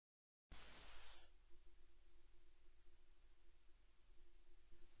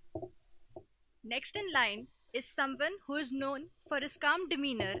Next in line is someone who is known for his calm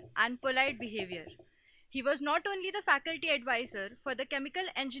demeanor and polite behavior. He was not only the faculty advisor for the chemical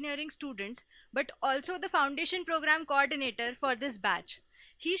engineering students but also the foundation program coordinator for this batch.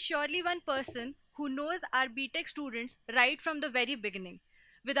 He is surely one person who knows our BTech students right from the very beginning.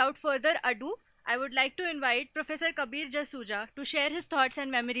 Without further ado, I would like to invite Professor Kabeer Jasuja to share his thoughts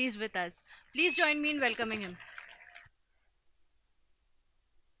and memories with us. Please join me in welcoming him.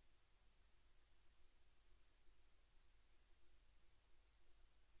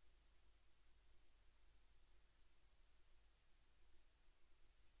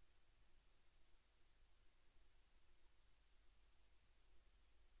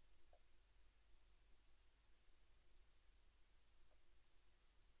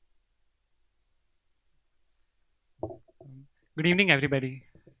 Good evening, everybody.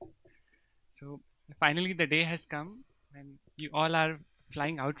 So, finally, the day has come when you all are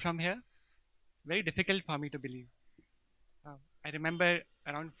flying out from here. It's very difficult for me to believe. I remember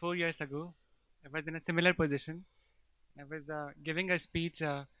around 4 years ago, I was in a similar position. I was giving a speech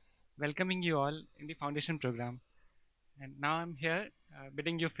welcoming you all in the foundation program, and now I'm here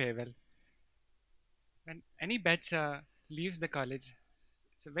bidding you farewell. When any batch leaves the college,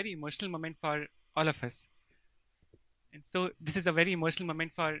 it's a very emotional moment for all of us. And so, this is a very emotional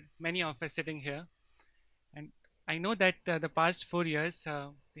moment for many of us sitting here. And I know that the past 4 years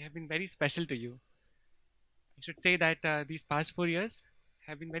they have been very special to you. I should say that these past 4 years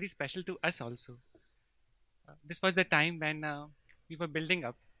have been very special to us also. This was the time when we were building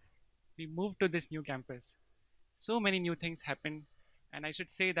up. We moved to this new campus. So many new things happened, and I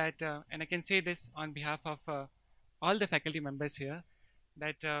should say that, and I can say this on behalf of all the faculty members here,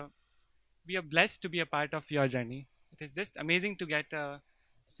 that we are blessed to be a part of your journey. It is just amazing to get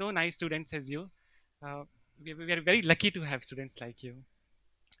so nice students as you. Uh, we are very lucky to have students like you.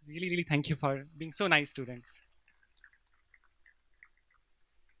 Really, really thank you for being so nice students.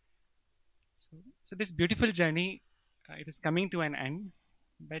 So this beautiful journey, it is coming to an end,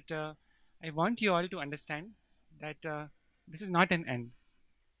 but I want you all to understand that this is not an end.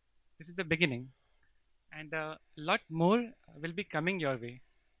 This is the beginning, and a lot more will be coming your way.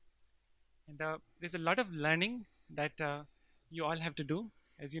 And there's a lot of learning that you all have to do.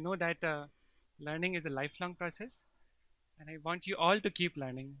 As you know that learning is a lifelong process, and I want you all to keep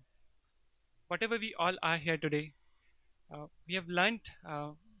learning. Whatever we all are here today, we have learned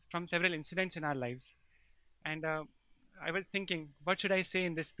from several incidents in our lives. And I was thinking, what should I say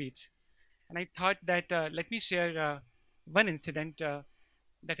in this speech? And I thought that let me share one incident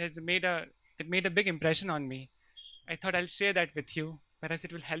that has made a big impression on me. I thought I'll share that with you. Perhaps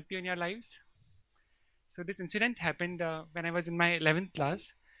it will help you in your lives. So this incident happened when I was in my 11th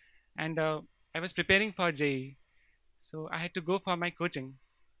class, and I was preparing for JE. So I had to go for my coaching,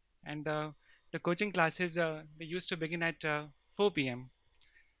 and the coaching classes they used to begin at 4 p.m.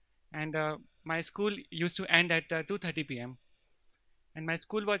 and my school used to end at 2:30 p.m. and my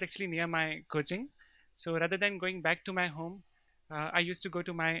school was actually near my coaching. So rather than going back to my home, I used to go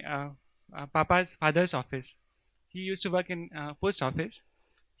to my papa's father's office. He used to work in post office.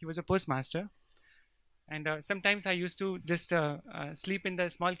 He was a postmaster, and sometimes I used to just sleep in the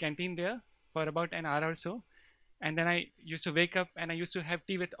small canteen there for about an hour or so, and then I used to wake up and I used to have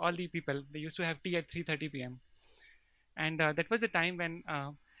tea with all the people. They used to have tea at 3:30 p.m. and that was a time when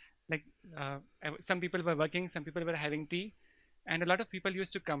like some people were working, some people were having tea, and a lot of people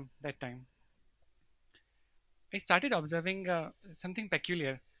used to come that time. I started observing something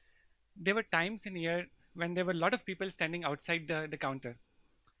peculiar. There were times in year when there were a lot of people standing outside the counter.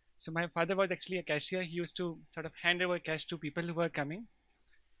 So my father was actually a cashier. He used to sort of hand over cash to people who were coming,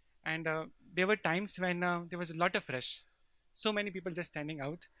 and there were times when there was a lot of rush. So many people just standing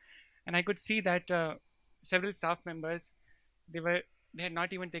out, and I could see that several staff members, they had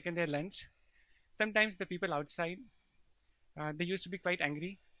not even taken their lunch. Sometimes the people outside, they used to be quite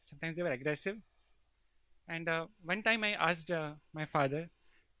angry. Sometimes they were aggressive. And one time I asked my father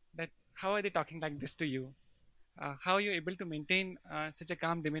that how are they talking like this to you? How are you able to maintain such a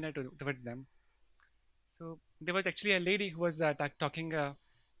calm demeanor towards them? So there was actually a lady who was talking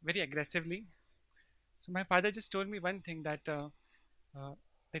very aggressively. So my father just told me one thing, that uh,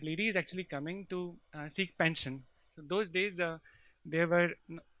 the lady is actually coming to seek pension. So those days there were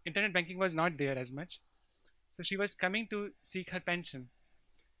internet banking was not there as much. So she was coming to seek her pension,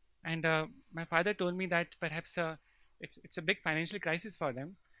 and my father told me that perhaps it's a big financial crisis for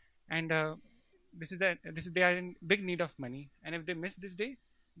them, and this is they are in big need of money, and if they miss this day,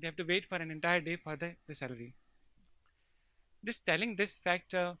 they have to wait for an entire day for the salary. Just telling this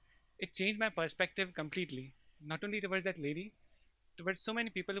fact, it changed my perspective completely. Not only towards that lady, towards so many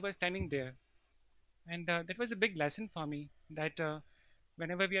people who were standing there. And that was a big lesson for me that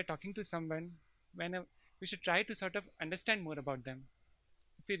whenever we are talking to someone, whenever we should try to sort of understand more about them.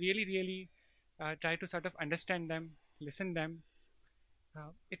 If we really, really try to sort of understand them, listen them,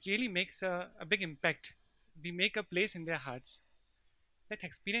 it really makes a big impact. We make a place in their hearts. That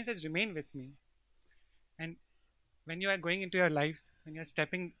experience has remained with me. And when you are going into your lives, when you are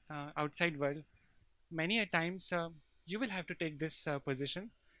stepping outside world, many a times you will have to take this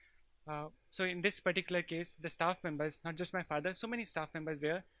position. So in this particular case, the staff members, not just my father, so many staff members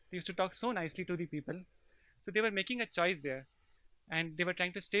there, they used to talk so nicely to the people. So they were making a choice there, and they were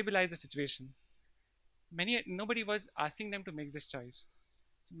trying to stabilize the situation. Nobody was asking them to make this choice.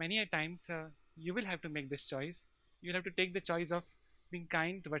 So many a times you will have to make this choice. You'll have to take the choice of being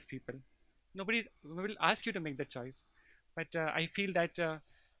kind towards people. Nobody will ask you to make the choice. But I feel that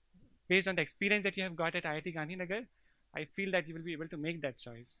based on the experience that you have got at IIT Gandhinagar, I feel that you will be able to make that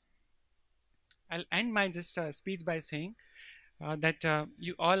choice. I'll end my just speech by saying that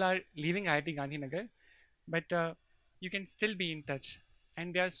you all are leaving IIT Gandhinagar, but you can still be in touch.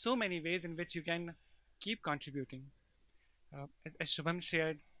 And there are so many ways in which you can keep contributing. As Shubham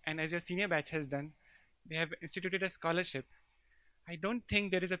shared, and as your senior batch has done, they have instituted a scholarship. I don't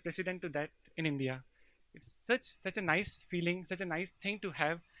think there is a precedent to that in India. It's such a nice feeling, such a nice thing to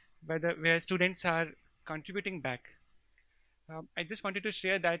have, where students are contributing back. I just wanted to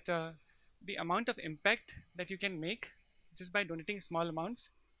share that the amount of impact that you can make just by donating small amounts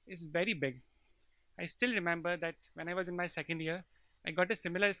is very big. I still remember that when I was in my second year, I got a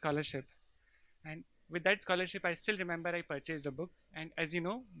similar scholarship. And with that scholarship, I still remember I purchased a book. And as you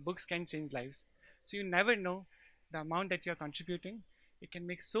know, books can change lives. So you never know the amount that you are contributing. It can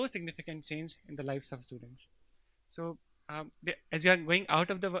make so significant change in the lives of students. So as you are going out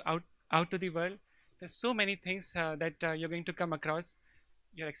to the world, there's so many things that you're going to come across.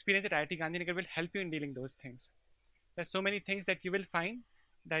 Your experience at IIT Gandhinagar will help you in dealing those things. There's so many things that you will find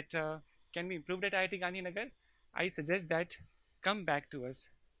that can be improved at IIT Gandhinagar. I suggest that come back to us.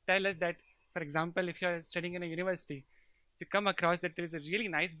 Tell us that, for example, if you're studying in a university, if you come across that there is a really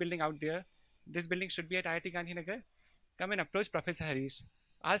nice building out there, this building should be at IIT Gandhinagar, come and approach Professor Harish.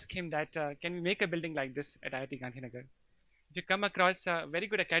 Ask him that can we make a building like this at IIT Gandhinagar. If you come across a very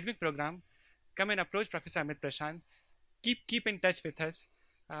good academic program, come and approach Professor Amit Prashant. Keep in touch with us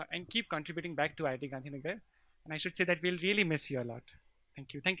and keep contributing back to IIT Gandhinagar. And I should say that we'll really miss you a lot.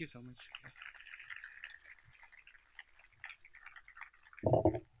 Thank you. Thank you so much.